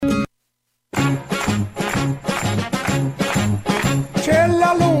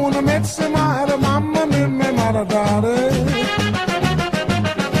mezze mare, mamma mia, mi maradare.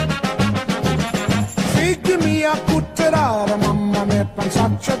 Figli mia, cutterare, mamma mia,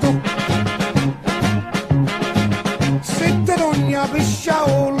 pensaccia tu. Sitte ogni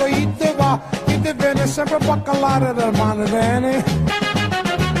pisciaolo, ite va, ite viene sempre baccalare del mare bene.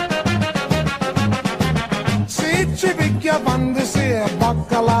 Se ci picchia quando si è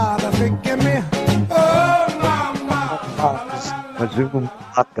baccalare, figli mia, oh mamma. Zoom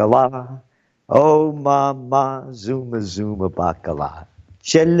bacala. Oh mama, zuma zuma bacala.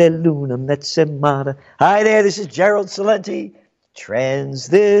 Luna mezzemara. Hi there, this is Gerald Salenti. Trends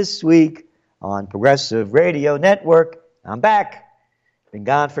This Week on Progressive Radio Network. I'm back. Been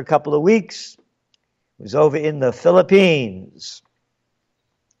gone for a couple of weeks. Was over in the Philippines.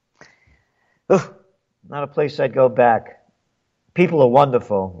 Ugh, not a place I'd go back. People are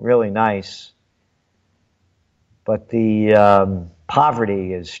wonderful, really nice. But the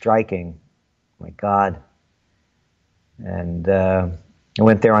poverty is striking. My God. And I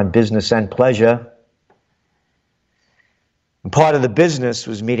went there on business and pleasure. And part of the business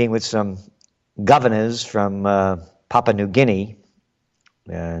was meeting with some governors from Papua New Guinea.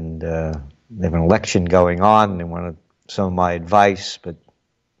 And they have an election going on. They wanted some of my advice, but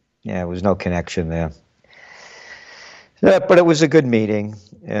yeah, there was no connection there. But it was a good meeting.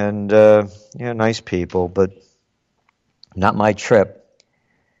 And nice people, but not my trip.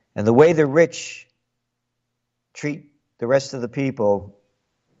 And the way the rich treat the rest of the people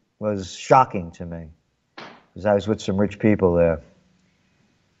was shocking to me, because I was with some rich people there.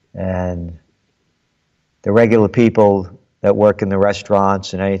 And the regular people that work in the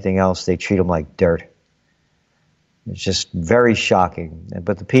restaurants and anything else, they treat them like dirt. It's just very shocking.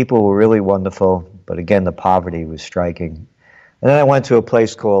 But the people were really wonderful, but again, the poverty was striking. And then I went to a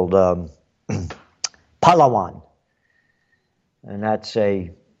place called Palawan. And that's a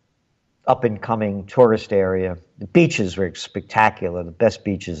up-and-coming tourist area. The beaches were spectacular, the best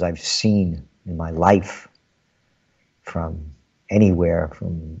beaches I've seen in my life, from anywhere,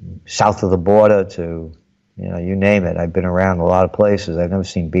 from south of the border to, you name it. I've been around a lot of places. I've never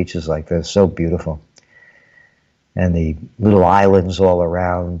seen beaches like this, so beautiful. And the little islands all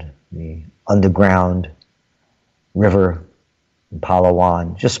around, the underground river in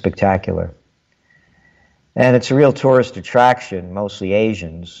Palawan, just spectacular. And it's a real tourist attraction, mostly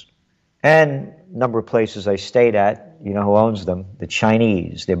Asians. And a number of places I stayed at, you know who owns them? The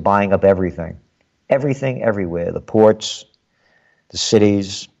Chinese. They're buying up everything. Everything, everywhere. The ports, the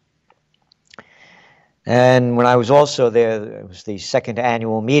cities. And when I was also there, it was the second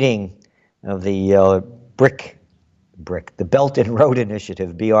annual meeting of the the Belt and Road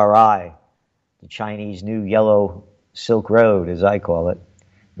Initiative, BRI, the Chinese New Yellow Silk Road, as I call it.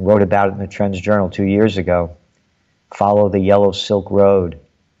 I wrote about it in the Trends Journal 2 years ago. Follow the Yellow Silk Road.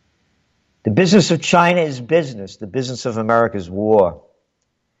 The business of China is business. The business of America is war.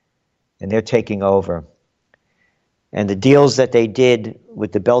 And they're taking over. And the deals that they did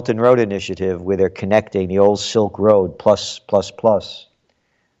with the Belt and Road Initiative, where they're connecting the old Silk Road plus,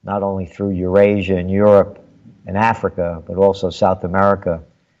 not only through Eurasia and Europe and Africa, but also South America,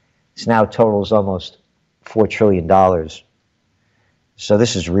 it now totals almost $4 trillion. So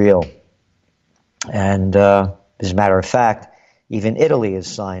this is real. And as a matter of fact, even Italy has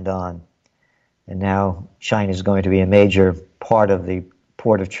signed on. And now China is going to be a major part of the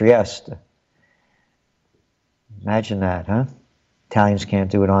port of Trieste. Imagine that, huh? Italians can't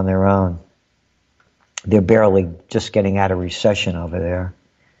do it on their own. They're barely just getting out of recession over there.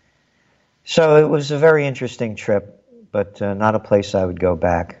 So it was a very interesting trip, but not a place I would go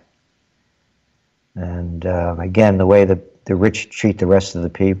back. And again, the way that the rich treat the rest of the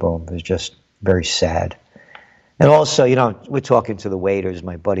people is just very sad. And also, we're talking to the waiters,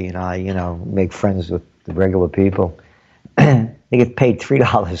 my buddy and I, make friends with the regular people. They get paid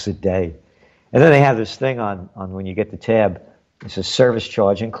 $3 a day. And then they have this thing on when you get the tab, it's a service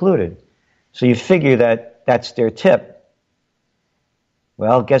charge included. So you figure that that's their tip.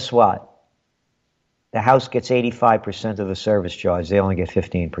 Well, guess what? The house gets 85% of the service charge. They only get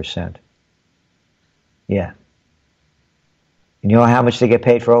 15%. Yeah. And you know how much they get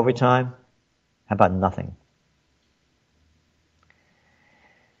paid for overtime? How about nothing?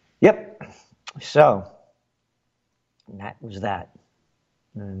 Yep. So, that was that.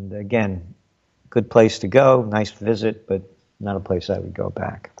 And again, good place to go, nice visit, but not a place I would go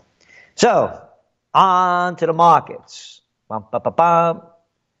back. So, on to the markets. Bum, bum, bum, bum.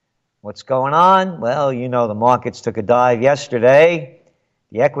 What's going on? Well, the markets took a dive yesterday,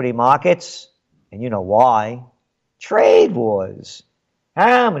 the equity markets, and you know why. Trade wars.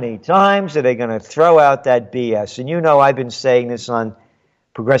 How many times are they going to throw out that BS? And I've been saying this on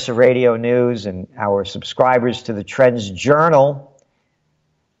Progressive Radio News and our subscribers to the Trends Journal,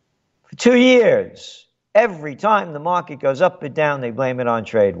 for 2 years, every time the market goes up or down, they blame it on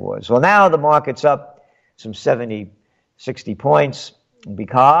trade wars. Well, now the market's up some 70, 60 points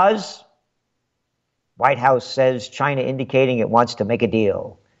because White House says China indicating it wants to make a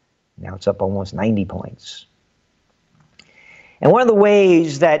deal. Now it's up almost 90 points. And one of the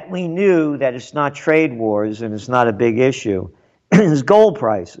ways that we knew that it's not trade wars and it's not a big issue is gold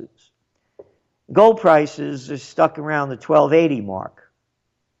prices. Gold prices are stuck around the 1280 mark,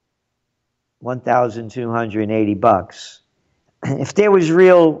 $1,280. If there was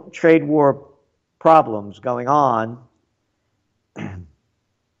real trade war problems going on,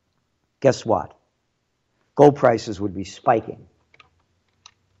 guess what? Gold prices would be spiking.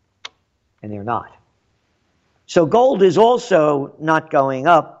 And they're not. So gold is also not going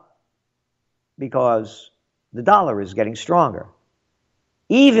up because the dollar is getting stronger.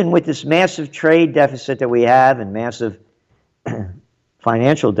 Even with this massive trade deficit that we have and massive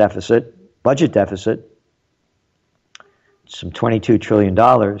financial deficit, budget deficit, some $22 trillion,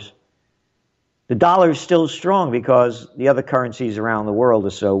 the dollar is still strong because the other currencies around the world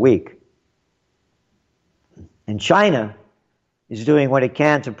are so weak. And China is doing what it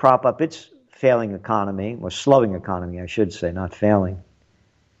can to prop up its failing economy, or slowing economy, I should say, not failing.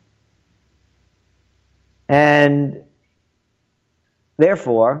 And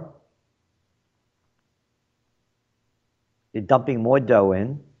therefore, they're dumping more dough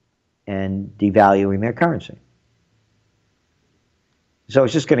in and devaluing their currency. So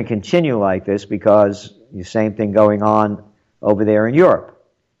it's just going to continue like this because the same thing going on over there in Europe.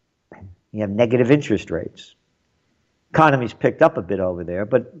 You have negative interest rates. Economy's picked up a bit over there,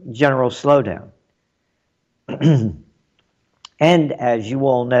 but general slowdown. And as you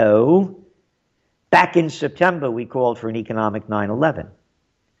all know, back in September, we called for an economic 9/11.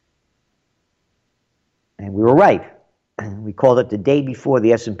 And we were right. We called it the day before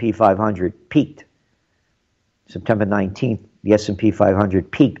the S&P 500 peaked. September 19th, the S&P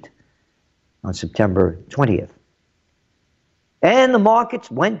 500 peaked on September 20th. And the markets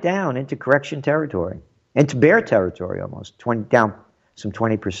went down into correction territory. Into bear territory almost, down some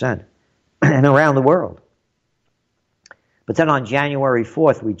 20%, and around the world. But then on January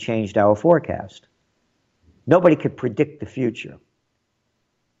 4th, we changed our forecast. Nobody could predict the future.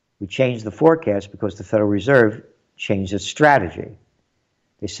 We changed the forecast because the Federal Reserve changed its strategy.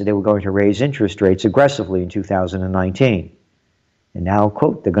 They said they were going to raise interest rates aggressively in 2019. And now,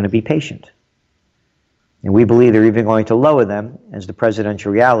 quote, they're going to be patient. And we believe they're even going to lower them as the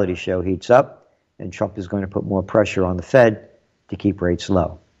presidential reality show heats up. And Trump is going to put more pressure on the Fed to keep rates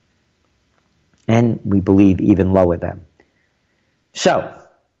low. And we believe even lower them. So,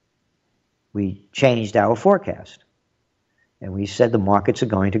 we changed our forecast. And we said the markets are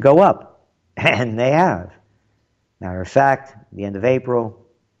going to go up. And they have. Matter of fact, at the end of April,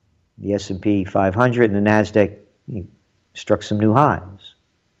 the S&P 500 and the NASDAQ struck some new highs.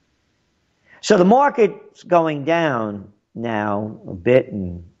 So the market's going down now a bit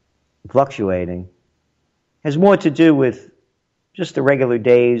and fluctuating, has more to do with just the regular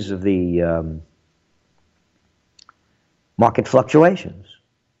days of the market fluctuations.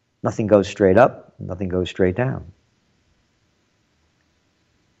 Nothing goes straight up, nothing goes straight down.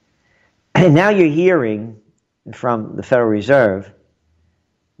 And now you're hearing from the Federal Reserve,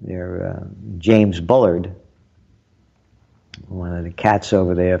 James Bullard, one of the cats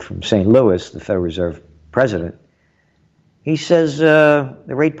over there from St. Louis, the Federal Reserve president, he says the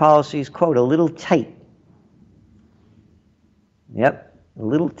rate policy is, quote, a little tight. Yep, a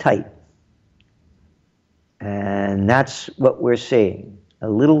little tight. And that's what we're seeing, a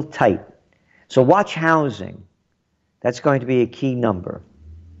little tight. So watch housing. That's going to be a key number.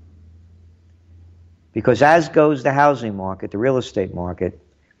 Because as goes the housing market, the real estate market,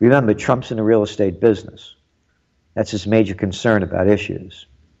 remember, Trump's in the real estate business. That's his major concern about issues.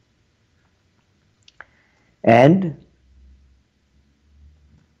 And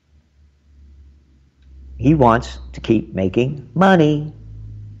he wants to keep making money.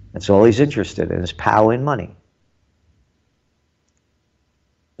 That's all he's interested in, is power and money.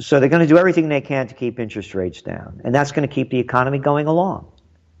 So they're going to do everything they can to keep interest rates down. And that's going to keep the economy going along.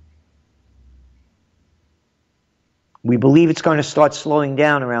 We believe it's going to start slowing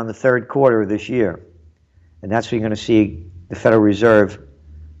down around the third quarter of this year. And that's when you're going to see the Federal Reserve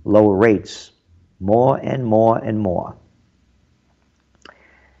lower rates more and more and more.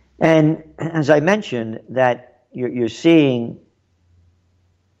 And as I mentioned, that you're seeing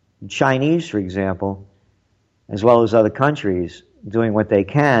Chinese, for example, as well as other countries, doing what they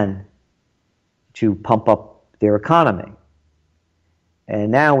can to pump up their economy. And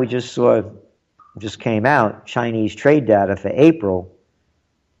now we just came out, Chinese trade data for April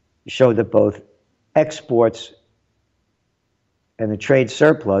showed that both exports and the trade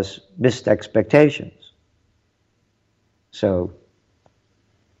surplus missed expectations. So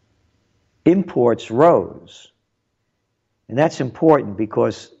imports rose. And that's important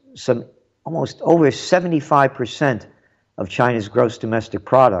because almost over 75% of China's gross domestic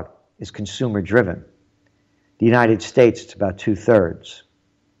product is consumer driven. The United States, it's about 2/3.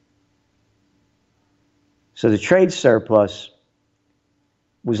 So the trade surplus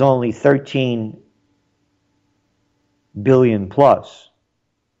was only 13 billion plus,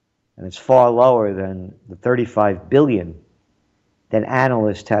 and it's far lower than the 35 billion that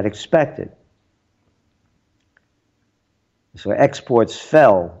analysts had expected. So exports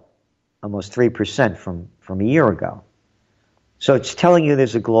fell almost 3% from a year ago. So it's telling you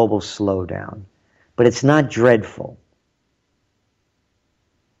there's a global slowdown, but it's not dreadful.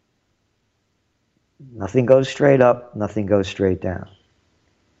 Nothing goes straight up, nothing goes straight down.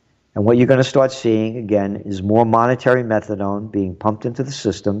 And what you're going to start seeing, again, is more monetary methadone being pumped into the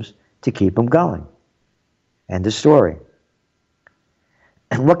systems to keep them going. End of story.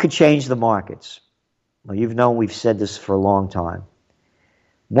 And what could change the markets? Well, you've known we've said this for a long time.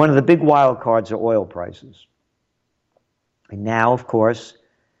 One of the big wild cards are oil prices. And now, of course,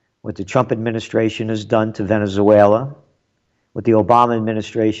 what the Trump administration has done to Venezuela, what the Obama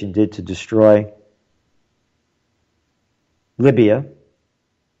administration did to destroy Libya,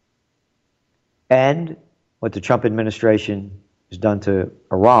 and what the Trump administration has done to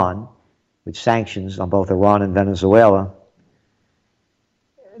Iran, with sanctions on both Iran and Venezuela,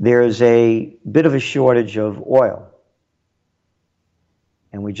 there is a bit of a shortage of oil.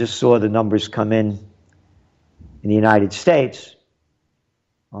 And we just saw the numbers come in the United States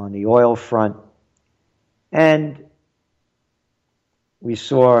on the oil front. And we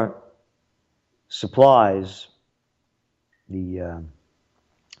saw supplies, the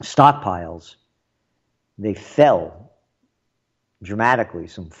stockpiles, they fell dramatically,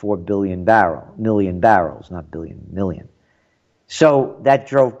 some 4 million barrels, not billion, million. So that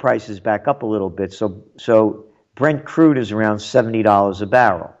drove prices back up a little bit. So Brent crude is around $70 a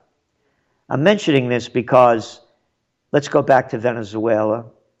barrel. I'm mentioning this because let's go back to Venezuela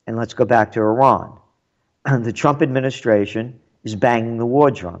and let's go back to Iran. The Trump administration is banging the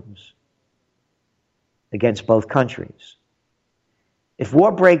war drums against both countries. If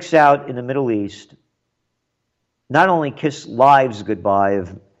war breaks out in the Middle East, not only kiss lives goodbye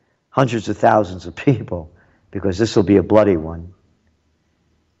of hundreds of thousands of people, because this will be a bloody one,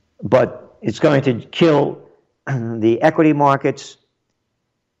 but it's going to kill the equity markets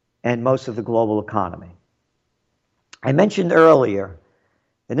and most of the global economy. I mentioned earlier,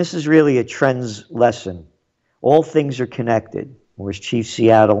 and this is really a trends lesson, all things are connected, or as Chief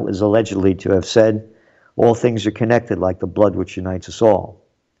Seattle is allegedly to have said, all things are connected like the blood which unites us all.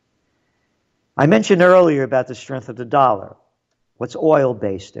 I mentioned earlier about the strength of the dollar. What's oil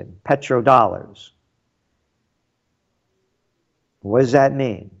based in? Petrodollars. What does that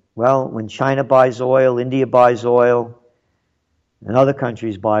mean? Well, when China buys oil, India buys oil, and other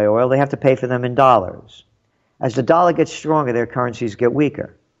countries buy oil, they have to pay for them in dollars. As the dollar gets stronger, their currencies get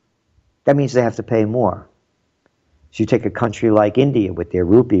weaker. That means they have to pay more. So you take a country like India with their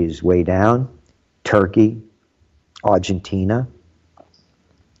rupees way down, Turkey, Argentina,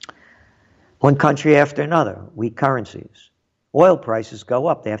 one country after another, weak currencies. Oil prices go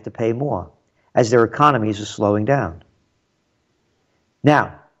up, they have to pay more as their economies are slowing down.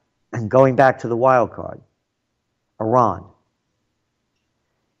 Now, going back to the wild card, Iran.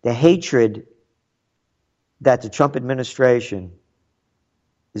 The hatred that the Trump administration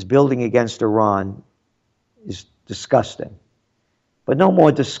is building against Iran is disgusting. But no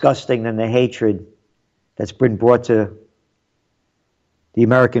more disgusting than the hatred that's been brought to the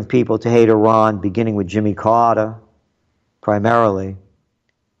American people to hate Iran, beginning with Jimmy Carter, primarily.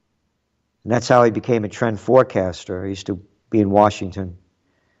 And that's how he became a trend forecaster. He used to be in Washington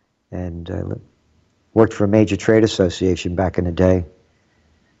and worked for a major trade association back in the day,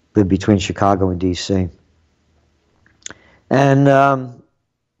 lived between Chicago and D.C. And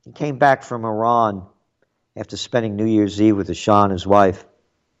he came back from Iran after spending New Year's Eve with the Shah and his wife.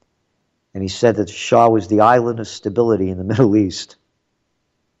 And he said that the Shah was the island of stability in the Middle East.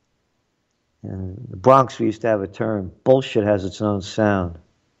 And in the Bronx, we used to have a term, bullshit has its own sound.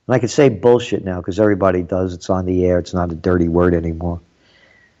 And I can say bullshit now because everybody does. It's on the air. It's not a dirty word anymore.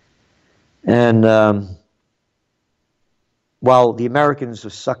 And while the Americans are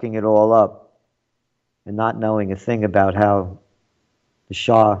sucking it all up and not knowing a thing about how the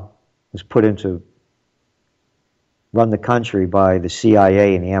Shah was put into run the country by the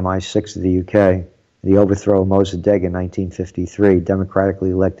CIA and the MI6 of the UK, the overthrow of Mossadegh in 1953,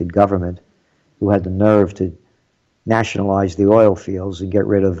 democratically elected government, who had the nerve to nationalize the oil fields and get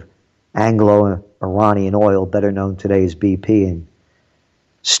rid of Anglo-Iranian oil, better known today as BP, and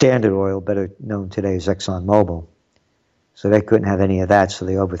Standard Oil, better known today as ExxonMobil. So they couldn't have any of that, so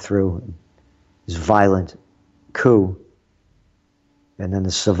they overthrew this violent coup. And then the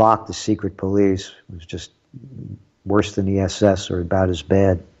Savak, the secret police, was just worse than the SS, or about as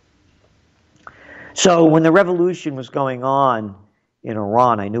bad. So when the revolution was going on in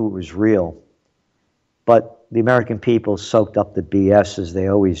Iran, I knew it was real. But the American people soaked up the BS, as they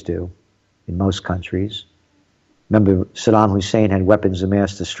always do in most countries. Remember, Saddam Hussein had weapons of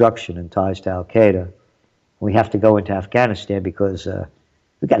mass destruction and ties to Al-Qaeda. We have to go into Afghanistan because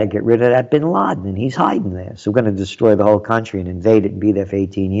we got to get rid of that bin Laden, and he's hiding there. So we're going to destroy the whole country and invade it and be there for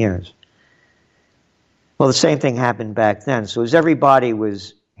 18 years. Well, the same thing happened back then. So as everybody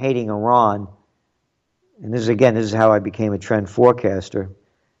was hating Iran, and this is how I became a trend forecaster,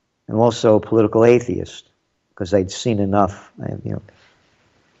 and also a political atheist, because I'd seen enough.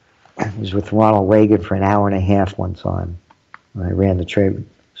 I was with Ronald Reagan for an hour and a half one time when I ran the trade. I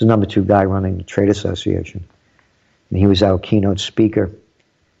was the number 2 guy running the trade association. And he was our keynote speaker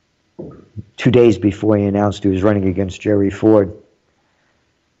 2 days before he announced he was running against Jerry Ford,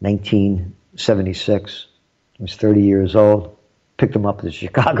 1976. He was 30 years old. Picked him up at the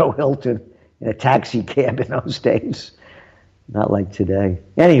Chicago Hilton in a taxi cab in those days. Not like today.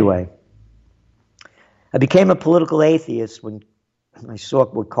 Anyway, I became a political atheist when I saw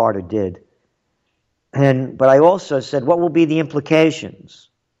what Carter did. But I also said, what will be the implications?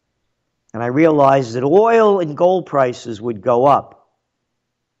 And I realized that oil and gold prices would go up.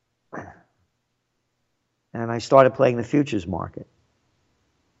 And I started playing the futures market.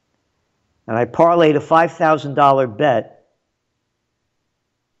 And I parlayed a $5,000 bet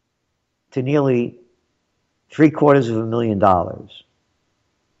to nearly $750,000.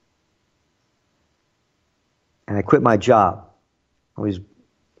 And I quit my job. I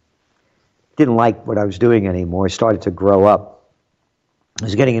didn't like what I was doing anymore. I started to grow up. I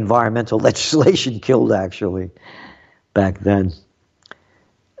was getting environmental legislation killed, actually, back then.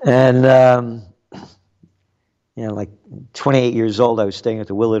 And, like 28 years old, I was staying at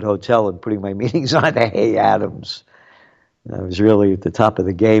the Willard Hotel and putting my meetings on the Hay Adams. And I was really at the top of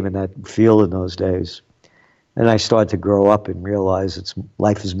the game in that field in those days. And I started to grow up and realize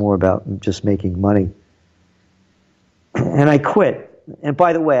life is more about just making money. And I quit. And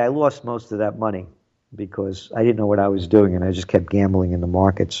by the way, I lost most of that money because I didn't know what I was doing, and I just kept gambling in the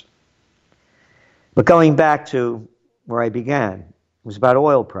markets. But going back to where I began, it was about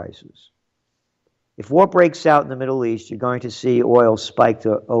oil prices. If war breaks out in the Middle East, you're going to see oil spike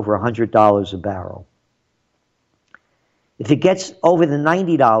to over $100 a barrel. If it gets over the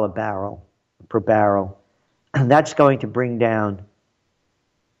 $90 per barrel, that's going to bring down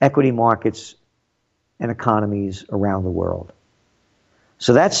equity markets and economies around the world.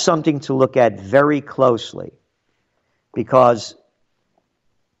 So that's something to look at very closely, because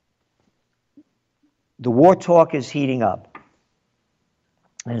the war talk is heating up.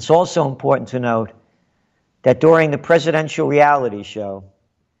 And it's also important to note that during the presidential reality show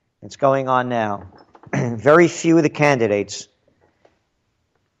that's going on now, very few of the candidates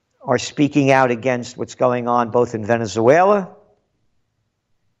are speaking out against what's going on both in Venezuela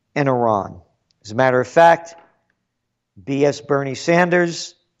and Iran. As a matter of fact, BS Bernie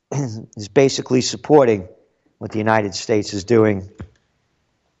Sanders is basically supporting what the United States is doing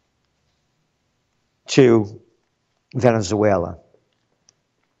to Venezuela.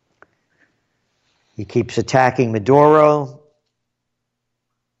 He keeps attacking Maduro,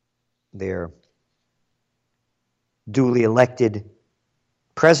 their duly elected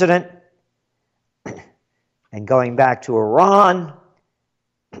president, and going back to Iran,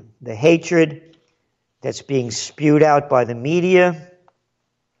 the hatred that's being spewed out by the media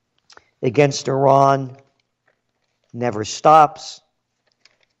against Iran never stops.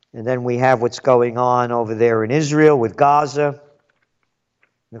 And then we have what's going on over there in Israel with Gaza.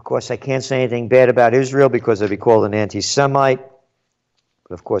 And of course, I can't say anything bad about Israel because I'd be called an anti-Semite.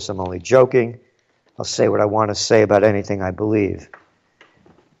 But of course, I'm only joking. I'll say what I want to say about anything I believe.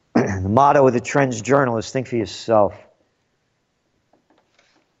 The motto of the Trends journalist, think for yourself.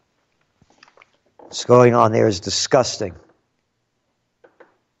 What's going on there is disgusting.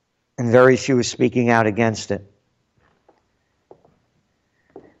 And very few are speaking out against it.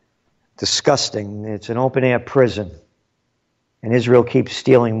 Disgusting. It's an open-air prison. And Israel keeps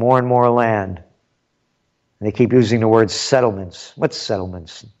stealing more and more land. And they keep using the word settlements. What's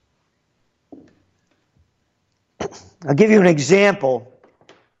settlements? I'll give you an example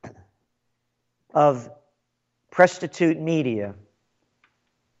of prostitute media.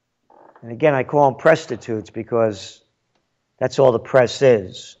 And again, I call them prostitutes because that's all the press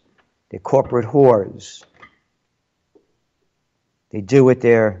is. They're corporate whores. They do what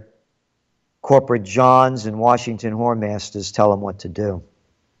their corporate Johns and Washington whoremasters tell them what to do.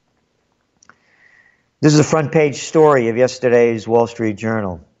 This is a front page story of yesterday's Wall Street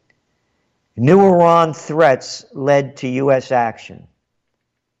Journal. New Iran threats led to U.S. action.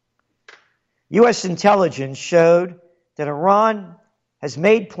 U.S. intelligence showed that Iran has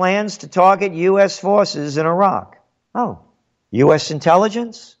made plans to target U.S. forces in Iraq. Oh, U.S.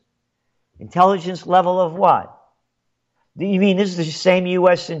 intelligence? Intelligence level of what? You mean this is the same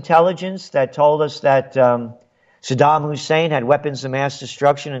U.S. intelligence that told us that Saddam Hussein had weapons of mass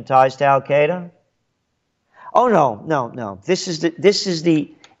destruction and ties to Al-Qaeda? Oh, no. This is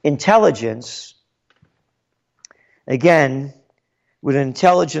the intelligence, again, with an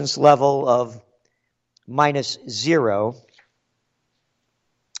intelligence level of -0,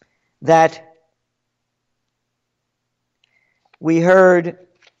 that we heard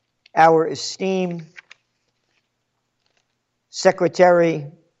our esteemed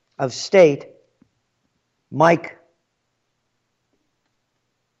Secretary of State, Mike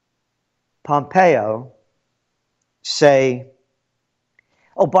Pompeo, say,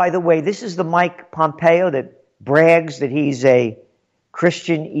 oh, by the way, this is the Mike Pompeo that brags that he's a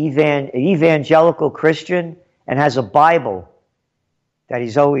Christian, evangelical Christian, and has a Bible that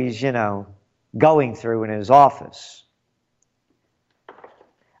he's always, going through in his office.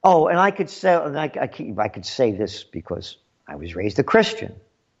 Oh, and I could say this because I was raised a Christian,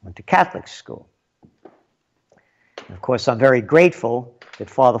 went to Catholic school. And of course, I'm very grateful that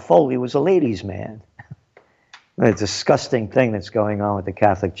Father Foley was a ladies' man. A disgusting thing that's going on with the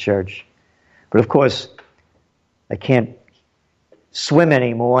Catholic Church. But of course, I can't swim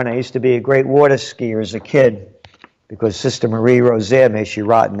anymore, and I used to be a great water skier as a kid because Sister Marie Rosaire, may she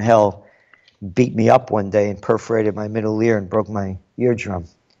rot in hell, beat me up one day and perforated my middle ear and broke my eardrum.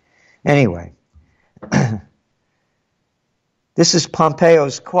 Anyway, this is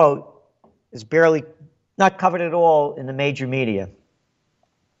Pompeo's quote. It's barely not covered at all in the major media.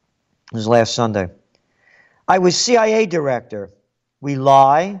 It was last Sunday. I was CIA director. We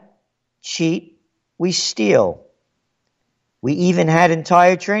lie, cheat, we steal. We even had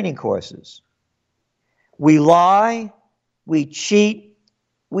entire training courses. We lie, we cheat,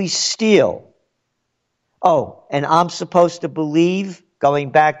 we steal. Oh, and I'm supposed to believe,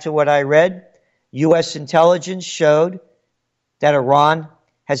 going back to what I read, U.S. intelligence showed that Iran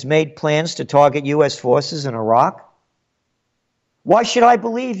has made plans to target U.S. forces in Iraq? Why should I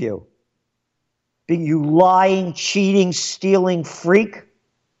believe you? You lying, cheating, stealing freak?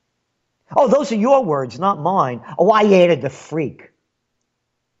 Oh, those are your words, not mine. Oh, I added the freak.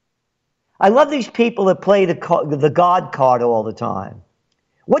 I love these people that play the God card all the time.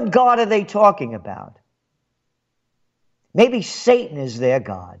 What God are they talking about? Maybe Satan is their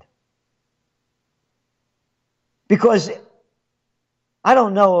God. Because I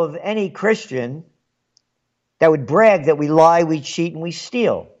don't know of any Christian that would brag that we lie, we cheat, and we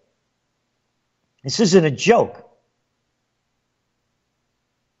steal. This isn't a joke.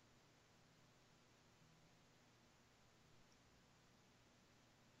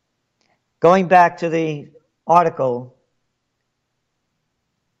 Going back to the article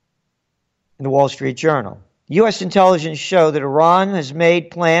in the Wall Street Journal, U.S. intelligence show that Iran has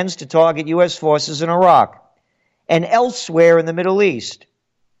made plans to target U.S. forces in Iraq and elsewhere in the Middle East,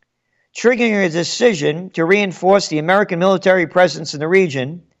 triggering a decision to reinforce the American military presence in the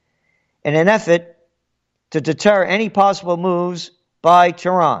region in an effort to deter any possible moves by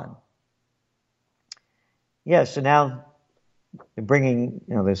Tehran. Yes, so now they're bringing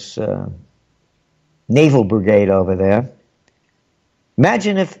this naval brigade over there.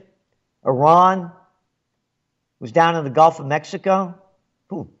 Imagine if Iran was down in the Gulf of Mexico.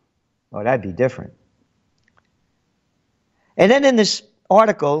 Ooh, oh, that'd be different. And then in this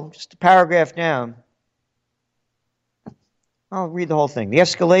article, just a paragraph down, I'll read the whole thing. The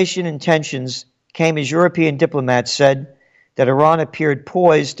escalation in tensions came as European diplomats said that Iran appeared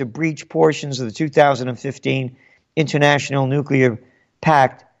poised to breach portions of the 2015 International Nuclear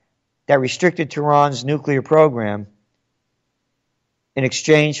Pact that restricted Tehran's nuclear program in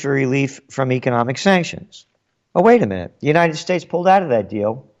exchange for relief from economic sanctions. Oh, wait a minute. The United States pulled out of that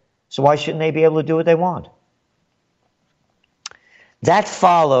deal, so why shouldn't they be able to do what they want? That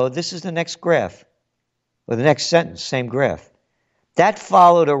followed, this is the next graph, or the next sentence, same graph. That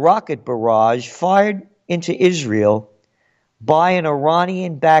followed a rocket barrage fired into Israel by an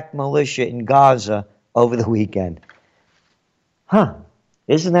Iranian-backed militia in Gaza over the weekend. Huh,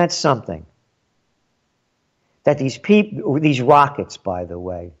 isn't that something? That these rockets, by the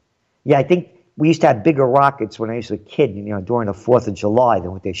way. Yeah, I think we used to have bigger rockets when I was a kid, during the 4th of July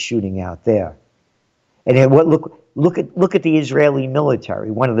than what they're shooting out there. And then look at the Israeli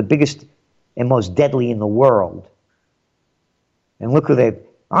military, one of the biggest and most deadly in the world. And look who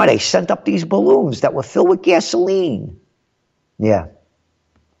they sent up these balloons that were filled with gasoline. Yeah.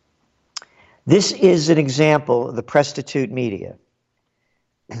 This is an example of the prostitute media.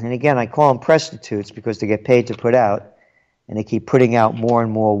 And again, I call them prostitutes because they get paid to put out, and they keep putting out more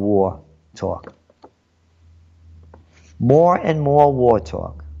and more war talk. More and more war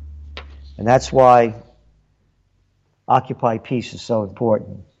talk. And that's why Occupy Peace is so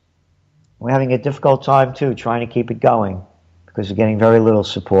important. We're having a difficult time, too, trying to keep it going because we're getting very little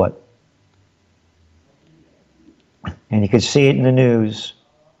support. And you can see it in the news.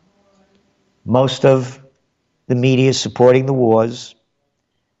 Most of the media is supporting the wars,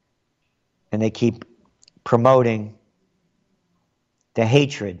 and they keep promoting the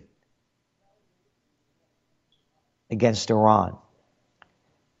hatred against Iran.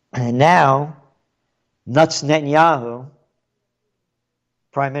 And now, Netanyahu,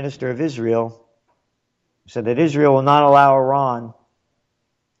 Prime Minister of Israel, said that Israel will not allow Iran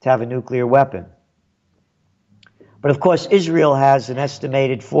to have a nuclear weapon. But of course, Israel has an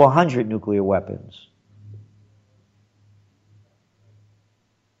estimated 400 nuclear weapons.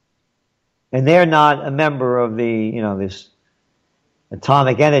 And they're not a member of this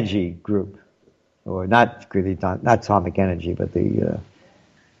atomic energy group, or not atomic energy, but the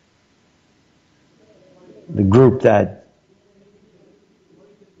group that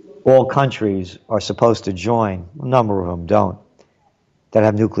all countries are supposed to join. A number of them don't, that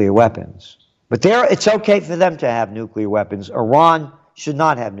have nuclear weapons. But it's okay for them to have nuclear weapons. Iran should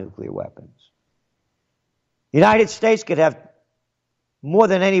not have nuclear weapons. The United States could have more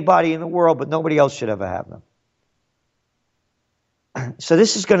than anybody in the world, but nobody else should ever have them. So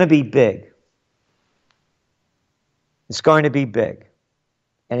this is going to be big. It's going to be big.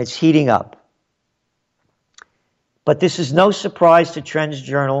 And it's heating up. But this is no surprise to Trends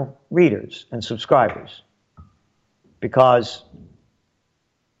Journal readers and subscribers, because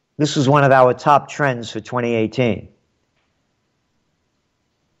this was one of our top trends for 2018.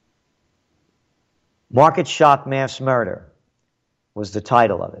 Market Shock Mass Murder was the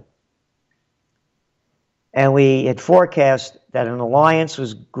title of it. And we had forecast that an alliance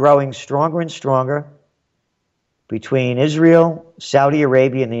was growing stronger and stronger between Israel, Saudi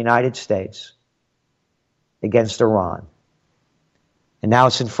Arabia, and the United States against Iran. And now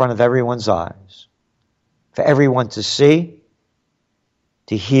it's in front of everyone's eyes, for everyone to see,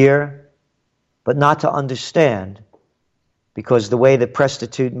 to hear, but not to understand, because the way the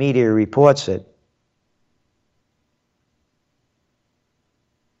prostitute media reports it,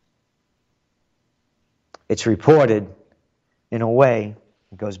 it's reported in a way,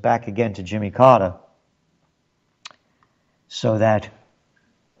 it goes back again to Jimmy Carter, so that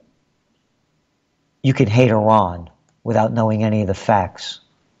you can hate Iran without knowing any of the facts.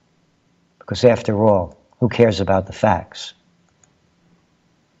 Because after all, who cares about the facts?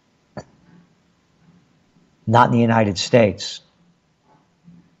 Not in the United States.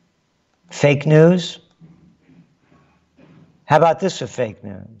 Fake news? How about this for fake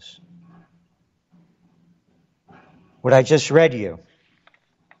news? What I just read you.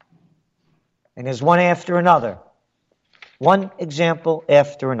 And there's one after another. One example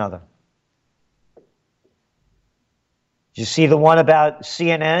after another. Did you see the one about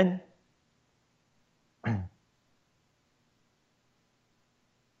CNN?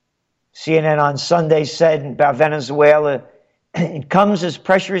 CNN on Sunday said about Venezuela, it comes as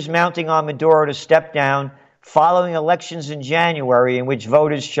pressure is mounting on Maduro to step down following elections in January in which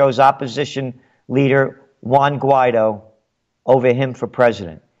voters chose opposition leader Juan Guaido over him for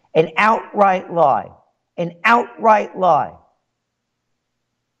president. An outright lie. An outright lie.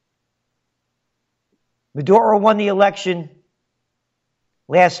 Maduro won the election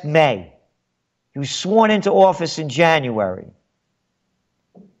last May. He was sworn into office in January.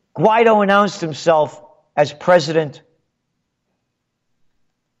 Guaido announced himself as president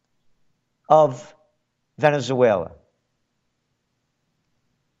of Venezuela.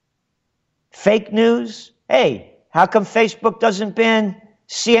 Fake news? Hey, how come Facebook doesn't ban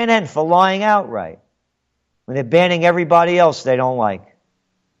CNN for lying outright when they're banning everybody else they don't like?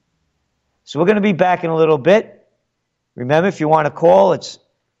 So we're going to be back in a little bit. Remember, if you want to call, it's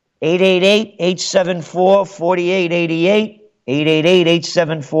 888-874-4888,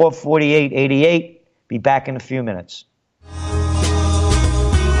 888-874-4888. Be back in a few minutes.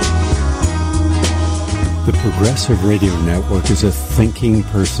 The Progressive Radio Network is a thinking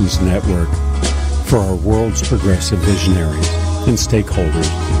person's network for our world's progressive visionaries and stakeholders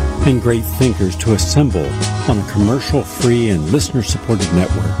and great thinkers to assemble on a commercial-free and listener-supported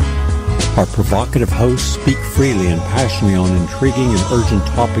network. Our provocative hosts speak freely and passionately on intriguing and urgent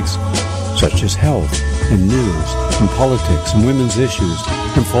topics such as health and news and politics and women's issues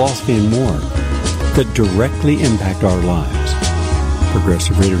and philosophy and more that directly impact our lives.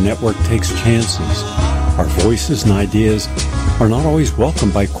 Progressive Radio Network takes chances. Our voices and ideas are not always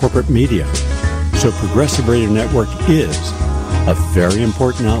welcomed by corporate media. So Progressive Radio Network is a very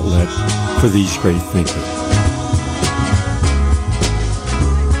important outlet for these great thinkers.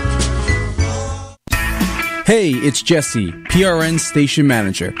 Hey, it's Jesse, PRN Station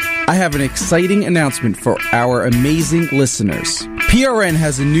Manager. I have an exciting announcement for our amazing listeners. PRN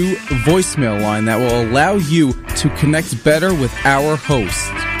has a new voicemail line that will allow you to connect better with our hosts.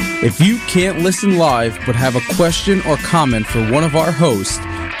 If you can't listen live but have a question or comment for one of our hosts,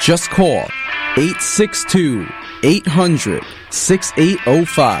 just call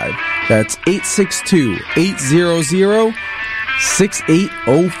 862-800-6805. That's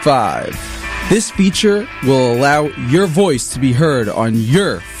 862-800-6805. This feature will allow your voice to be heard on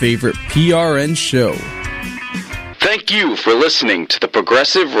your favorite PRN show. Thank you for listening to the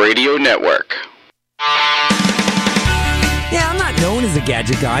Progressive Radio Network. Yeah, I'm not known as a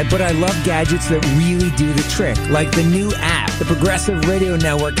gadget guy, but I love gadgets that really do the trick, like the new app. The Progressive Radio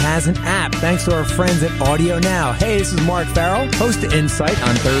Network has an app, thanks to our friends at Audio Now. Hey, this is Mark Farrell, host of Insight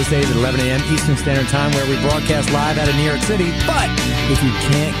on Thursdays at 11 a.m. Eastern Standard Time, where we broadcast live out of New York City. But if you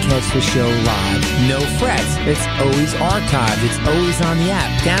can't catch the show live, no frets. It's always archived. It's always on the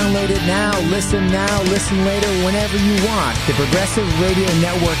app. Download it now, listen later, whenever you want. The Progressive Radio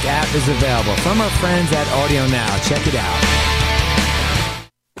Network app is available from our friends at Audio Now. Check it out.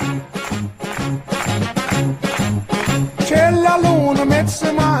 C'è la luna,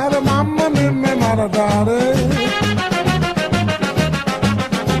 mezza mare, mamma mia, mi maradare.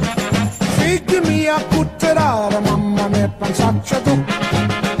 Figli mia, cutterare, mamma mia, pensaccia tu.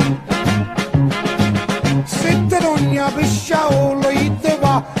 Se te ogni pisciaolo, ite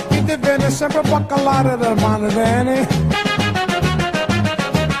va, ite viene sempre baccalare del mare bene.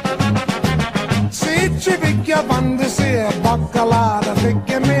 Se ci picchia quando si è baccalare,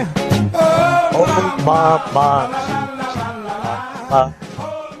 figli mia. Oh, mamma. Oh,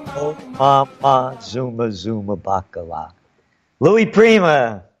 mama, zuma, zuma, bacala. Louis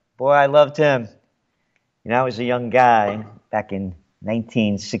Prima, boy, I loved him. You know, I was a young guy back in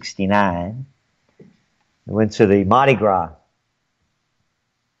 1969. I went to the Mardi Gras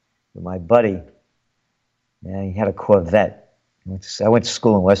with my buddy. Yeah, he had a Corvette. I went to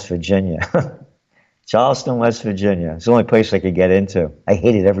school in West Virginia. Charleston, West Virginia. It's the only place I could get into. I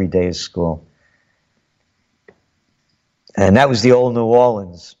hated every day of school. And that was the old New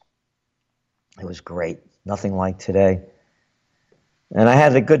Orleans. It was great. Nothing like today. And I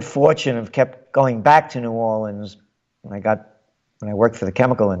had the good fortune of kept going back to New Orleans when I worked for the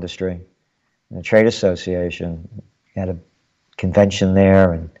chemical industry in a trade association. We had a convention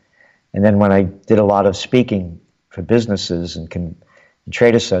there. And then when I did a lot of speaking for businesses and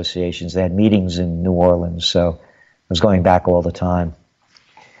trade associations, they had meetings in New Orleans. So I was going back all the time.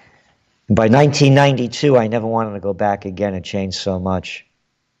 By 1992, I never wanted to go back again. It changed so much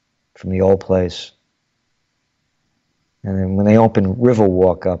from the old place. And then when they opened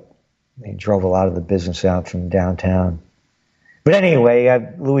Riverwalk up, they drove a lot of the business out from downtown. But anyway,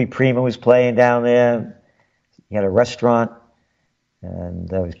 Louis Prima was playing down there. He had a restaurant,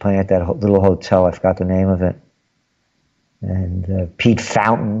 and I was playing at that little hotel. I forgot the name of it. And Pete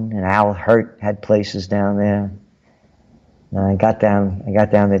Fountain and Al Hurt had places down there. And I got down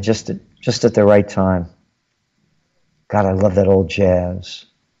there just at the right time. God, I love that old jazz.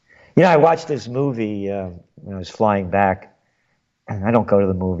 You know, I watched this movie when I was flying back. I don't go to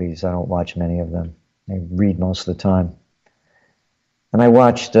the movies. I don't watch many of them. I read most of the time. And I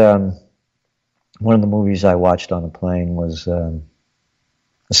watched, one of the movies I watched on the plane was A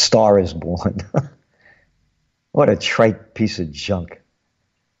Star is Born. What a trite piece of junk.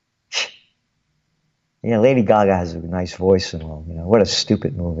 Yeah, Lady Gaga has a nice voice and all. You know, what a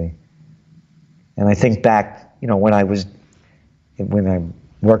stupid movie. And I think back, you know, when I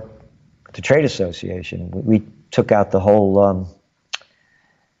worked at the trade association, we took out the whole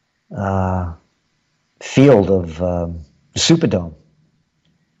field of the Superdome.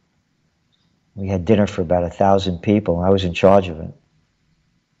 We had dinner for about 1,000 people. I was in charge of it.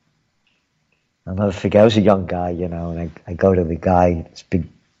 I'll never forget, I was a young guy, you know, and I go to the guy, this big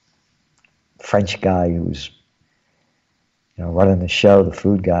French guy who was, you know, running the show, the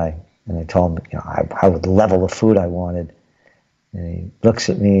food guy. And I told him, how the level of food I wanted. And he looks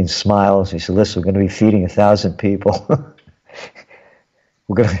at me and smiles. He said, "Listen, we're going to be feeding 1,000 people.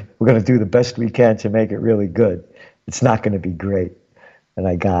 We're going to do the best we can to make it really good. It's not going to be great." And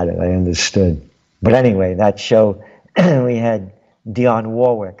I got it. I understood. But anyway, that show, we had Dionne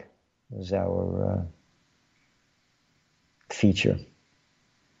Warwick was our feature.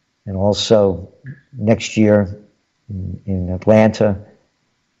 And also next year in Atlanta,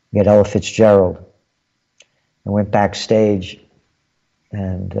 we had Ella Fitzgerald. I went backstage,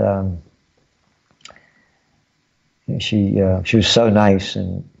 and she was so nice.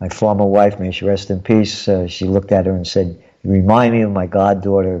 And my former wife, may she rest in peace, she looked at her and said, "You remind me of my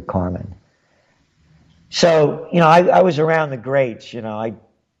goddaughter, Carmen." So, I was around the greats.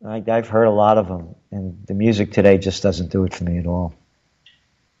 I've heard a lot of them, and the music today just doesn't do it for me at all.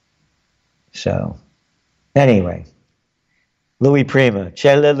 So, anyway, Louis Prima,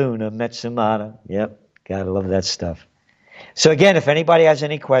 C'è la luna, mezz'amara. Yep, gotta love that stuff. So again, if anybody has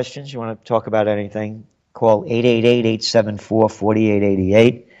any questions, you want to talk about anything, call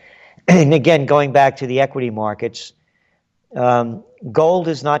 888-874-4888. And again, going back to the equity markets, gold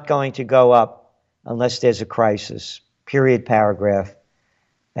is not going to go up unless there's a crisis, period, paragraph.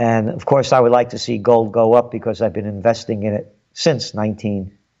 And of course, I would like to see gold go up because I've been investing in it since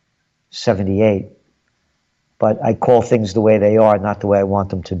 1978. But I call things the way they are, not the way I want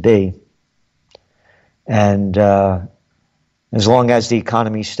them to be. And as long as the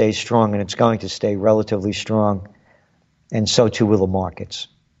economy stays strong, and it's going to stay relatively strong, and so too will the markets.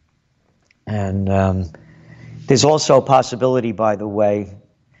 And there's also a possibility, by the way,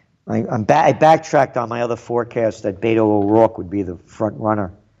 I backtracked on my other forecast that Beto O'Rourke would be the front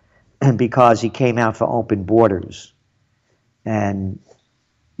runner because he came out for open borders. And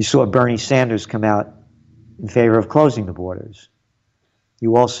you saw Bernie Sanders come out in favor of closing the borders.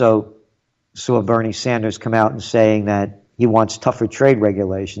 You also saw Bernie Sanders come out and saying that he wants tougher trade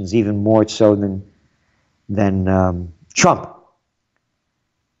regulations, even more so than Trump.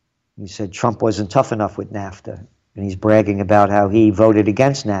 He said Trump wasn't tough enough with NAFTA, and he's bragging about how he voted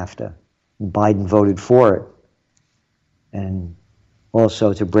against NAFTA, and Biden voted for it, and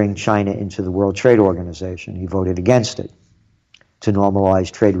also to bring China into the World Trade Organization. He voted against it to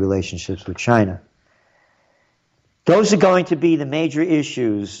normalize trade relationships with China. Those are going to be the major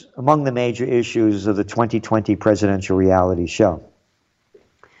issues, among the major issues of the 2020 presidential reality show.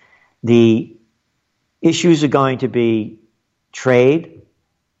 The issues are going to be trade,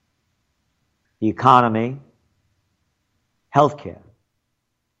 the economy, healthcare.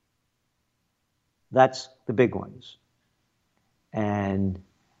 That's the big ones. And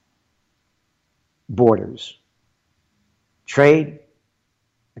borders. Trade,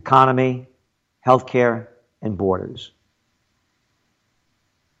 economy, healthcare, and borders.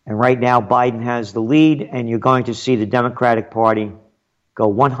 And right now, Biden has the lead, and you're going to see the Democratic Party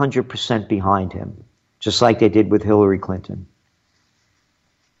go 100% behind him, just like they did with Hillary Clinton.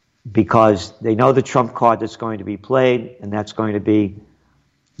 Because they know the Trump card that's going to be played, and that's going to be,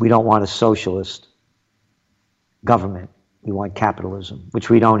 we don't want a socialist government. We want capitalism, which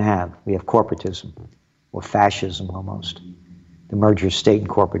we don't have. We have corporatism, or fascism almost, the merger of state and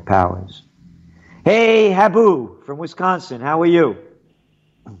corporate powers. Hey, Habu from Wisconsin, how are you?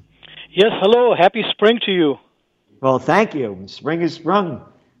 Yes, hello. Happy spring to you. Well, thank you. Spring is sprung.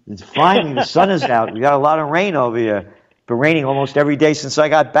 It's finally, the sun is out. We got a lot of rain over here. It's been raining almost every day since I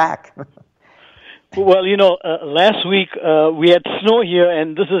got back. Well, last week we had snow here,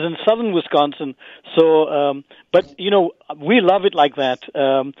 and this is in southern Wisconsin. So, but, we love it like that,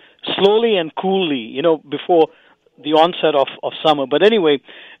 slowly and coolly, before the onset of summer. But anyway,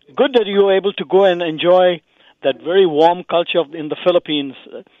 good that you were able to go and enjoy that very warm culture in the Philippines.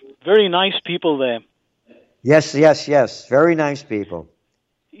 Very nice people there. Yes. Very nice people.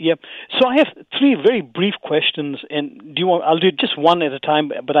 Yep. So I have three very brief questions, and I'll do just one at a time,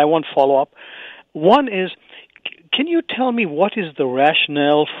 but I want follow-up. One is, can you tell me what is the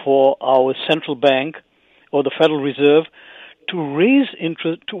rationale for our central bank or the Federal Reserve to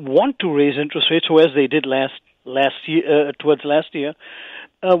want to raise interest rates, or as they did towards last year,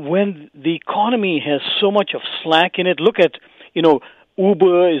 when the economy has so much of slack in it? Look at,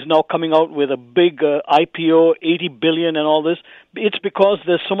 Uber is now coming out with a big IPO, $80 billion and all this. It's because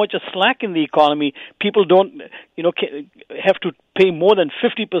there's so much of slack in the economy. People don't, have to pay more than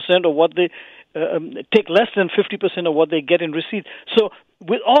 50% of what they take less than 50% of what they get in receipts. So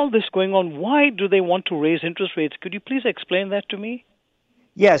with all this going on, why do they want to raise interest rates? Could you please explain that to me?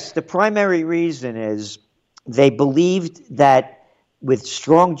 Yes, the primary reason is they believed that with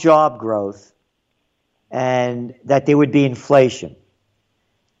strong job growth and that there would be inflation.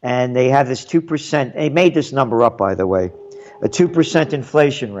 And they have this 2%. They made this number up, by the way, a 2%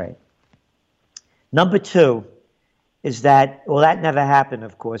 inflation rate. Number two is that, well, that never happened,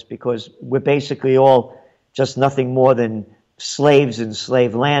 of course, because we're basically all just nothing more than slaves in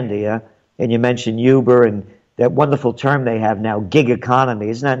Slavelandia. And you mentioned Uber and that wonderful term they have now, gig economy.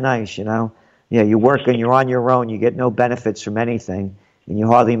 Isn't that nice, you know? Yeah, you work and you're on your own. You get no benefits from anything, and you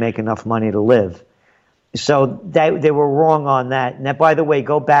hardly make enough money to live. So they were wrong on that. And that, by the way,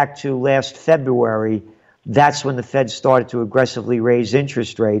 go back to last February. That's when the Fed started to aggressively raise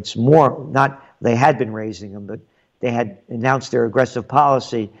interest rates. They had been raising them, but they had announced their aggressive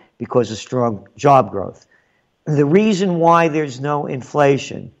policy because of strong job growth. The reason why there's no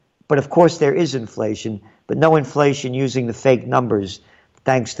inflation, but of course there is inflation, but no inflation using the fake numbers,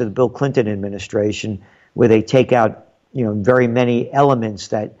 thanks to the Bill Clinton administration, where they take out, very many elements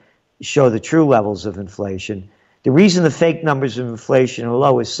that show the true levels of inflation. The reason the fake numbers of inflation are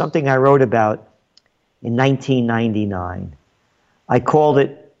low is something I wrote about in 1999. I called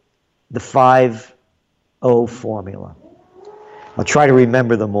it the 5-0 formula. I'll try to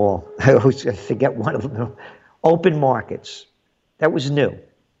remember them all. I always forget one of them. Open markets. That was new.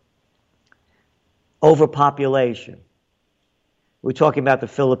 Overpopulation. We're talking about the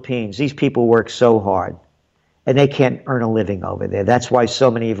Philippines. These people work so hard, and they can't earn a living over there. That's why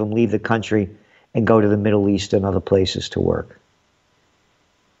so many of them leave the country and go to the Middle East and other places to work.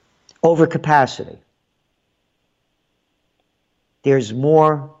 Overcapacity. There's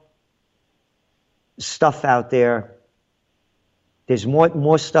more stuff out there. There's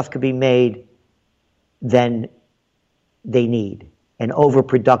more stuff could be made than they need. And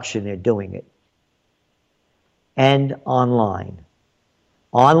overproduction, they're doing it. And online.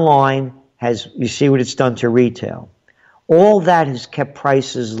 Online you see what it's done to retail. All that has kept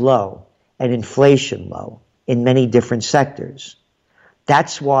prices low and inflation low in many different sectors.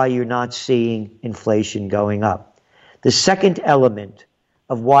 That's why you're not seeing inflation going up. The second element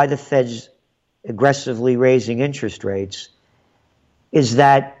of why the Fed's aggressively raising interest rates is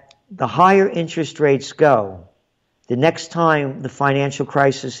that the higher interest rates go, the next time the financial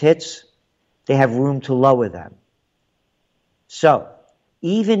crisis hits, they have room to lower them. So,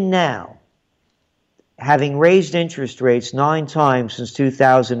 even now, having raised interest rates 9 times since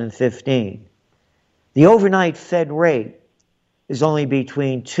 2015, the overnight Fed rate is only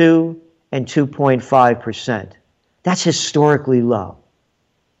between 2 and 2.5%. That's historically low.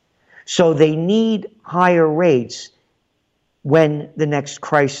 So they need higher rates when the next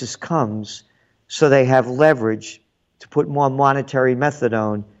crisis comes, so they have leverage to put more monetary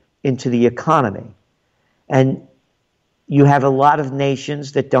methadone into the economy. And you have a lot of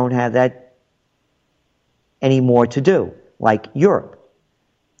nations that don't have that anymore to do, like Europe.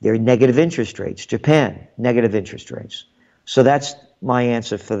 There are negative interest rates. Japan, negative interest rates. So that's my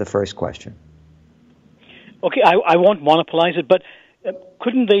answer for the first question. Okay, I won't monopolize it, but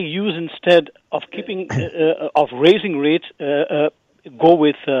couldn't they use, instead of of raising rates, go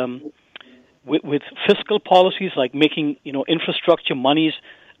with fiscal policies, like making infrastructure monies,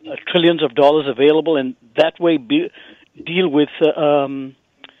 trillions of dollars available, and that way deal with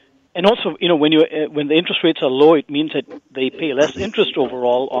and also when the interest rates are low, it means that they pay less interest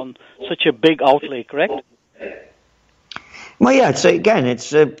overall on such a big outlay, correct? Well, yeah.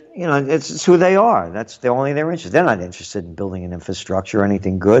 It's who they are. That's the only they're interested. They're not interested in building an infrastructure or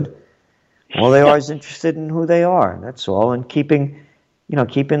anything good. All they are is interested in who they are. That's all, and keeping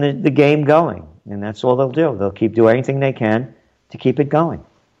the game going. And that's all they'll do. They'll keep doing anything they can to keep it going.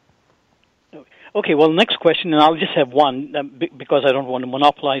 Okay. Well, next question, and I'll just have one because I don't want to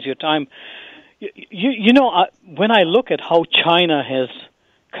monopolize your time. When I look at how China has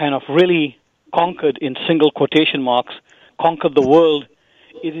kind of really conquered, in single quotation marks, conquered the world,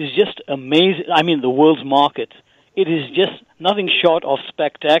 it is just amazing. I mean, the world's market. It is just nothing short of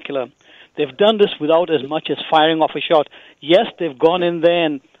spectacular. They've done this without as much as firing off a shot. Yes, they've gone in there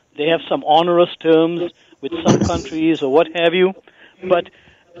and they have some onerous terms with some countries or what have you, but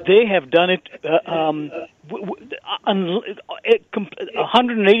they have done it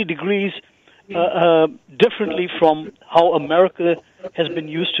 180 degrees differently from how America has been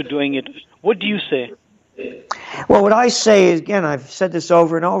used to doing it. What do you say? Well, what I say is, again, I've said this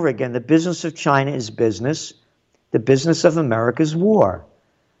over and over again, the business of China is business. The business of America is war.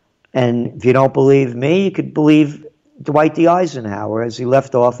 And if you don't believe me, you could believe Dwight D. Eisenhower as he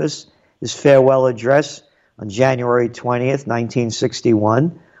left office, his farewell address on January 20th,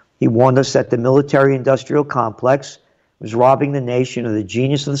 1961. He warned us that the military-industrial complex was robbing the nation of the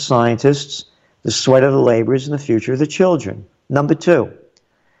genius of the scientists, the sweat of the laborers, and the future of the children. Number 2,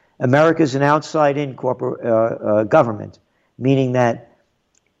 America is an outside-in corporate government, meaning that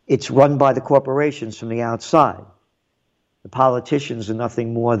it's run by the corporations from the outside. The politicians are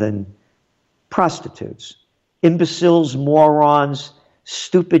nothing more than prostitutes, imbeciles, morons,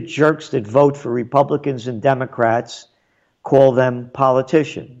 stupid jerks that vote for Republicans and Democrats, call them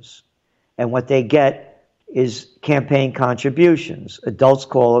politicians. And what they get is campaign contributions. Adults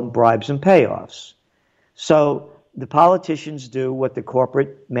call them bribes and payoffs. So the politicians do what the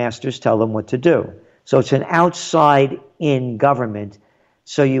corporate masters tell them what to do. So it's an outside-in government.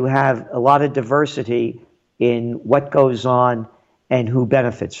 So you have a lot of diversity in what goes on and who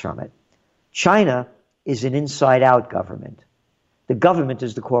benefits from it. China is an inside-out government. The government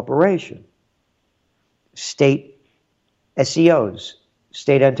is the corporation. State SEOs,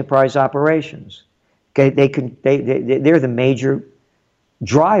 state enterprise operations. Okay, they're the major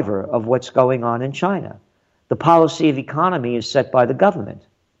driver of what's going on in China. The policy of economy is set by the government.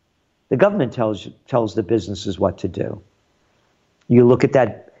 The government tells the businesses what to do. You look at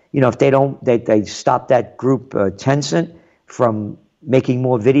that, if they stop that group, Tencent, from making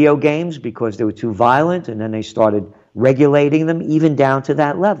more video games because they were too violent, and then they started regulating them even down to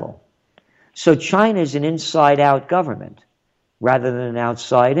that level. So China is an inside-out government rather than an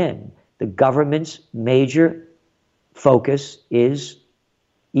outside-in. The government's major focus is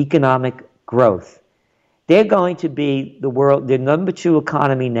economic growth. They're going to be the number 2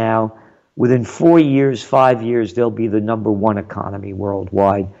 economy now. Within 4 years, 5 years, they'll be the number 1 economy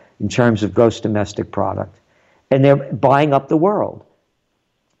worldwide in terms of gross domestic product. And they're buying up the world.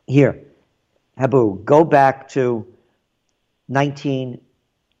 Here, Habu, go back to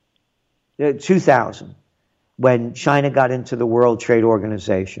 2000, when China got into the World Trade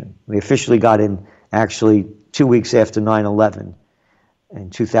Organization. We officially got in actually 2 weeks after 9/11 in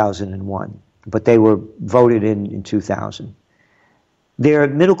 2001, but they were voted in 2000. Their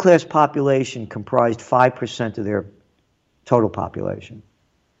middle-class population comprised 5% of their total population.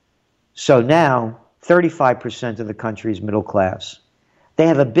 So now, 35% of the country is middle class. They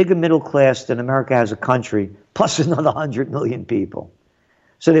have a bigger middle class than America has a country, plus another 100 million people.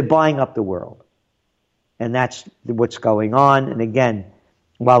 So they're buying up the world. And that's what's going on. And again,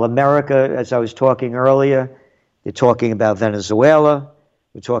 while America, as I was talking earlier, they're talking about Venezuela,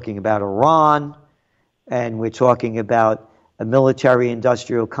 we're talking about Iran, and we're talking about a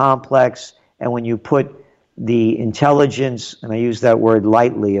military-industrial complex. And when you put the intelligence, and I use that word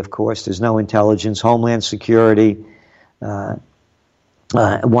lightly, of course, there's no intelligence, Homeland Security,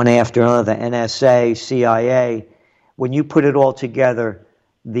 one after another, NSA, CIA, when you put it all together,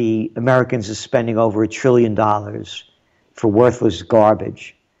 the Americans are spending over $1 trillion for worthless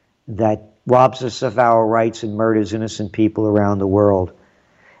garbage that robs us of our rights and murders innocent people around the world.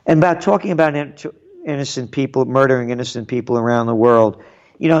 And about talking about innocent people, murdering innocent people around the world,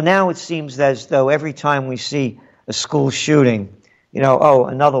 now it seems as though every time we see a school shooting,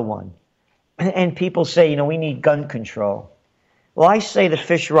 another one. And people say, we need gun control. Well, I say the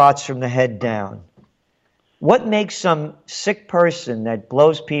fish rots from the head down. What makes some sick person that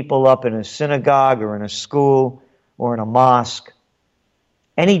blows people up in a synagogue or in a school or in a mosque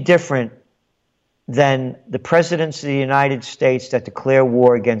any different than the presidents of the United States that declare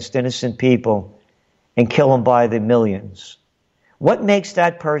war against innocent people and kill them by the millions? What makes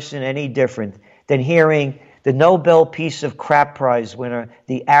that person any different than hearing the Nobel Peace of Crap Prize winner,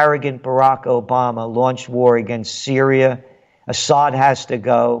 the arrogant Barack Obama, launch war against Syria? Assad has to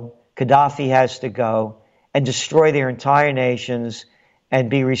go, Gaddafi has to go, and destroy their entire nations and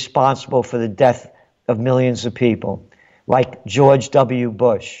be responsible for the death of millions of people, like George W.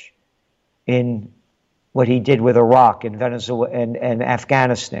 Bush in what he did with Iraq and Venezuela and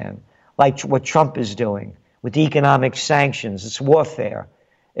Afghanistan, like what Trump is doing with economic sanctions. It's warfare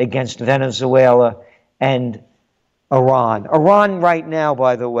against Venezuela and Iran. Iran right now,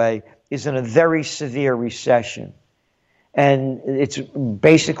 by the way, is in a very severe recession. And it's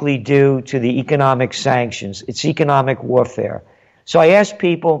basically due to the economic sanctions. It's economic warfare. So I ask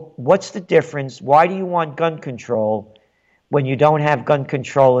people, what's the difference? Why do you want gun control when you don't have gun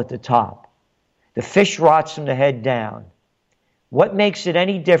control at the top? The fish rots from the head down. What makes it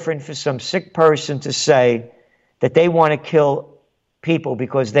any different for some sick person to say that they want to kill people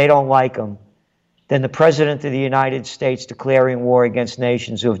because they don't like them than the President of the United States declaring war against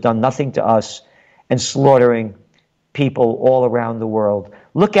nations who have done nothing to us and slaughtering people all around the world?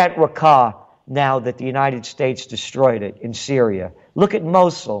 Look at Raqqa now that the United States destroyed it in Syria. Look at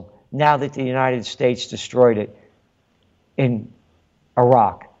Mosul now that the United States destroyed it in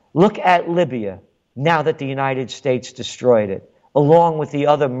Iraq. Look at Libya now that the United States destroyed it, along with the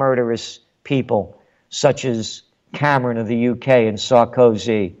other murderous people such as Cameron of the UK and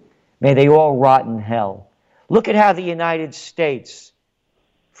Sarkozy. May they all rot in hell. Look at how the United States,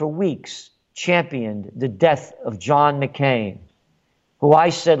 for weeks, championed the death of John McCain, who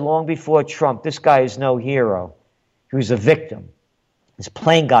I said long before Trump, this guy is no hero. He was a victim. His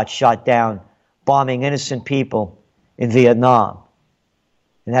plane got shot down, bombing innocent people in Vietnam.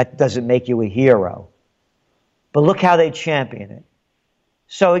 And that doesn't make you a hero. But look how they champion it.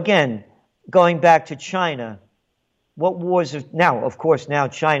 So again, going back to China, what wars of now, of course, now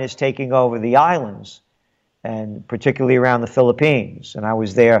China's taking over the islands, and particularly around the Philippines. And I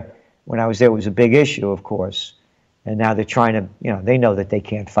was there, when I was there, it was a big issue, of course. And now they're trying to, they know that they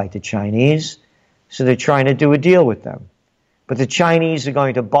can't fight the Chinese, so they're trying to do a deal with them. But the Chinese are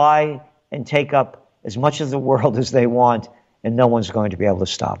going to buy and take up as much of the world as they want, and no one's going to be able to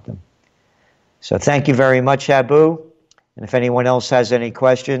stop them. So thank you very much, Abu. And if anyone else has any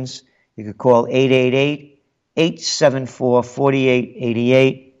questions, you could call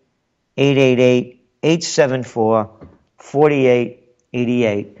 888-874-4888,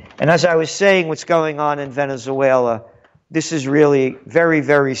 888-874-4888. And as I was saying, what's going on in Venezuela, this is really very,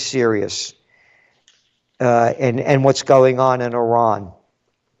 very serious. And what's going on in Iran.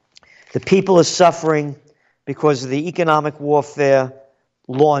 The people are suffering because of the economic warfare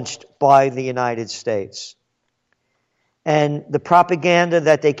launched by the United States. And the propaganda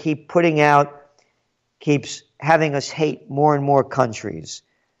that they keep putting out keeps having us hate more and more countries.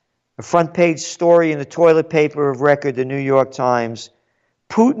 A front page story in the toilet paper of record, the New York Times,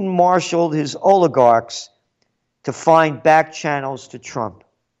 Putin marshaled his oligarchs to find back channels to Trump.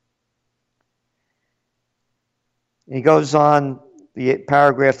 He goes on, the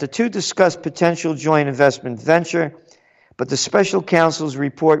paragraph, the two discussed potential joint investment venture, but the special counsel's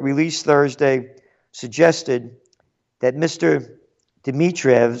report released Thursday suggested that Mr.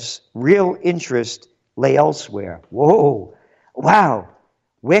 Dmitriev's real interest lay elsewhere. Whoa, wow,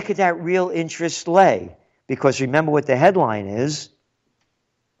 where could that real interest lay? Because remember what the headline is.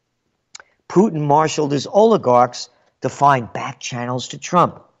 Putin marshaled his oligarchs to find back channels to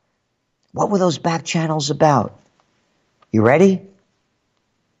Trump. What were those back channels about? You ready?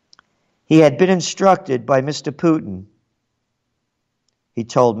 He had been instructed by Mr. Putin, he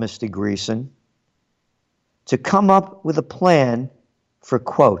told Mr. Greason, to come up with a plan for,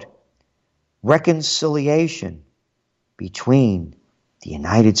 quote, reconciliation between the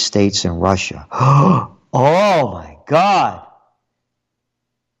United States and Russia. Oh my God.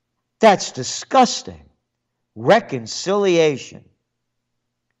 That's disgusting. Reconciliation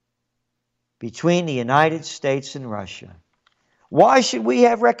between the United States and Russia. Why should we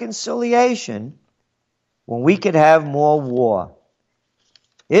have reconciliation when we could have more war?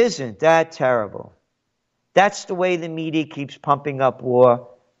 Isn't that terrible? That's the way the media keeps pumping up war,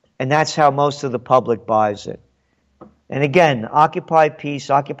 and that's how most of the public buys it. And again, Occupy Peace,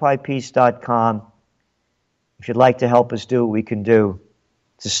 occupypeace.com. If you'd like to help us do what we can do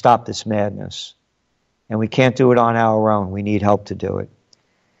to stop this madness. And we can't do it on our own. We need help to do it.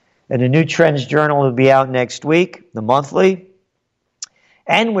 And the new Trends Journal will be out next week, the monthly.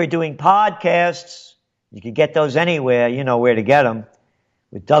 And we're doing podcasts. You can get those anywhere. You know where to get them.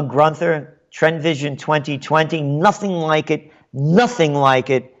 With Doug Grunther, Trend Vision 2020. Nothing like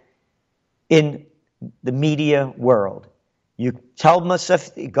it in the media world. You tell them stuff,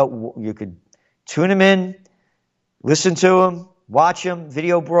 you could tune them in, listen to them, watch them,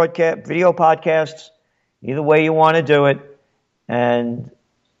 video podcasts, either way you want to do it. And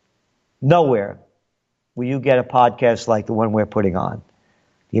nowhere will you get a podcast like the one we're putting on.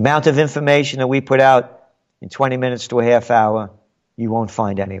 The amount of information that we put out in 20 minutes to a half hour, you won't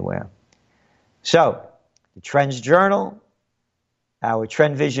find anywhere. So, the Trends Journal, our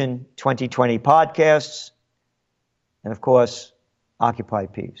Trend Vision 2020 podcasts, and of course, Occupy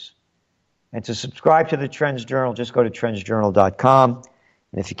Peace. And to subscribe to the Trends Journal, just go to trendsjournal.com.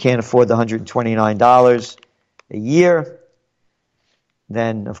 And if you can't afford the $129 a year,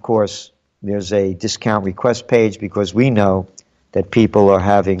 then, of course, there's a discount request page because we know that people are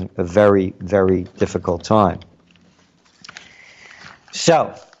having a very, very difficult time.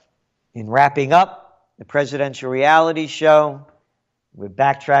 So, in wrapping up the presidential reality show, we're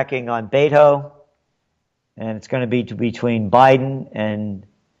backtracking on Beto, and it's going to be between Biden and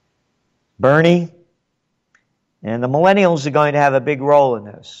Bernie, and the millennials are going to have a big role in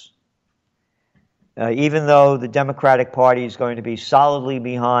this. Even though the Democratic Party is going to be solidly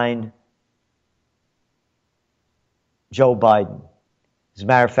behind Joe Biden. As a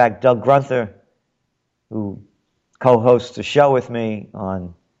matter of fact, Doug Grunther, who co-hosts the show with me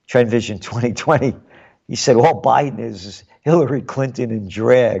on Trend Vision 2020, he said, all Biden is Hillary Clinton in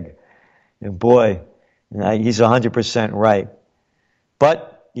drag. And boy, he's 100% right.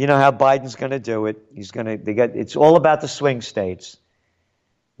 But you know how Biden's going to do it. It's all about the swing states.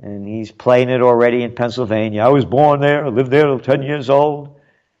 And he's playing it already in Pennsylvania. I was born there, I lived there till 10 years old.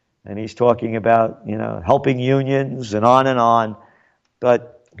 And he's talking about, helping unions and on.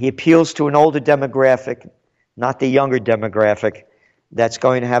 But he appeals to an older demographic, not the younger demographic, that's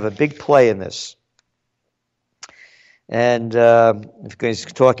going to have a big play in this. And he's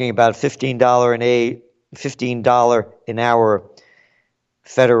talking about $15 an hour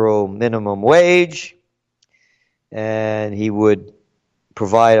federal minimum wage. And he would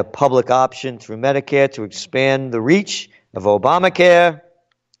provide a public option through Medicare to expand the reach of Obamacare.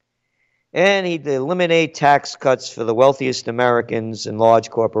 And he'd eliminate tax cuts for the wealthiest Americans and large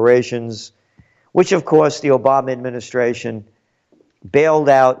corporations, which, of course, the Obama administration bailed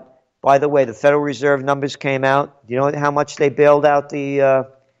out. By the way, the Federal Reserve numbers came out. Do you know how much they bailed out the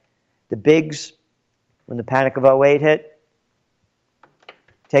bigs when the Panic of 2008 hit?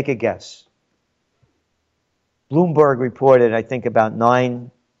 Take a guess. Bloomberg reported, I think, about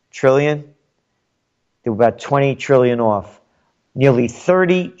 $9 trillion. They were about $20 trillion off. Nearly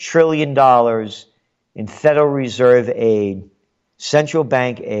 $30 trillion in Federal Reserve aid, central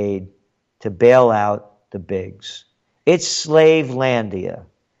bank aid, to bail out the bigs. It's Slavelandia,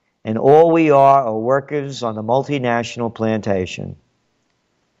 and all we are workers on the multinational plantation.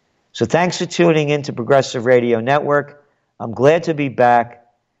 So thanks for tuning in to Progressive Radio Network. I'm glad to be back,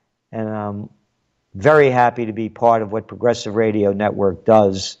 and I'm very happy to be part of what Progressive Radio Network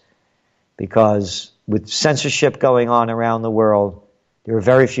does, because with censorship going on around the world, there are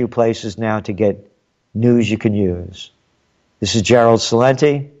very few places now to get news you can use. This is Gerald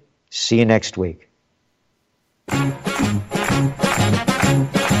Celente. See you next week.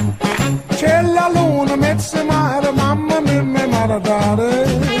 C'è la luna, mezza mare, mamma mia, mi maradare.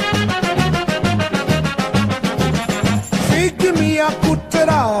 Figli mia,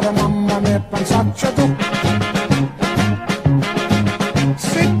 cutterare, mamma mia, pensaccia tu.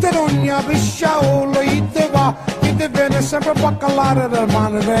 Sitte d'ogna pisciaolo, ite va, ite viene sempre baccalare del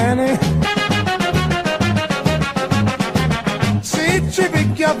mare bene. Se ci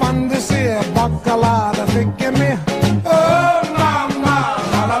picchia quando si è baccalare, picchia me. Oh mamma,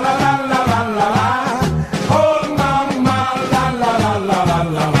 la la la la la la la la. Oh mamma, la la la la la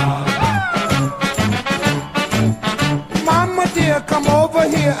la la. Mama dear, come over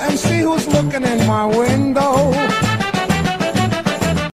here and see who's looking in my window.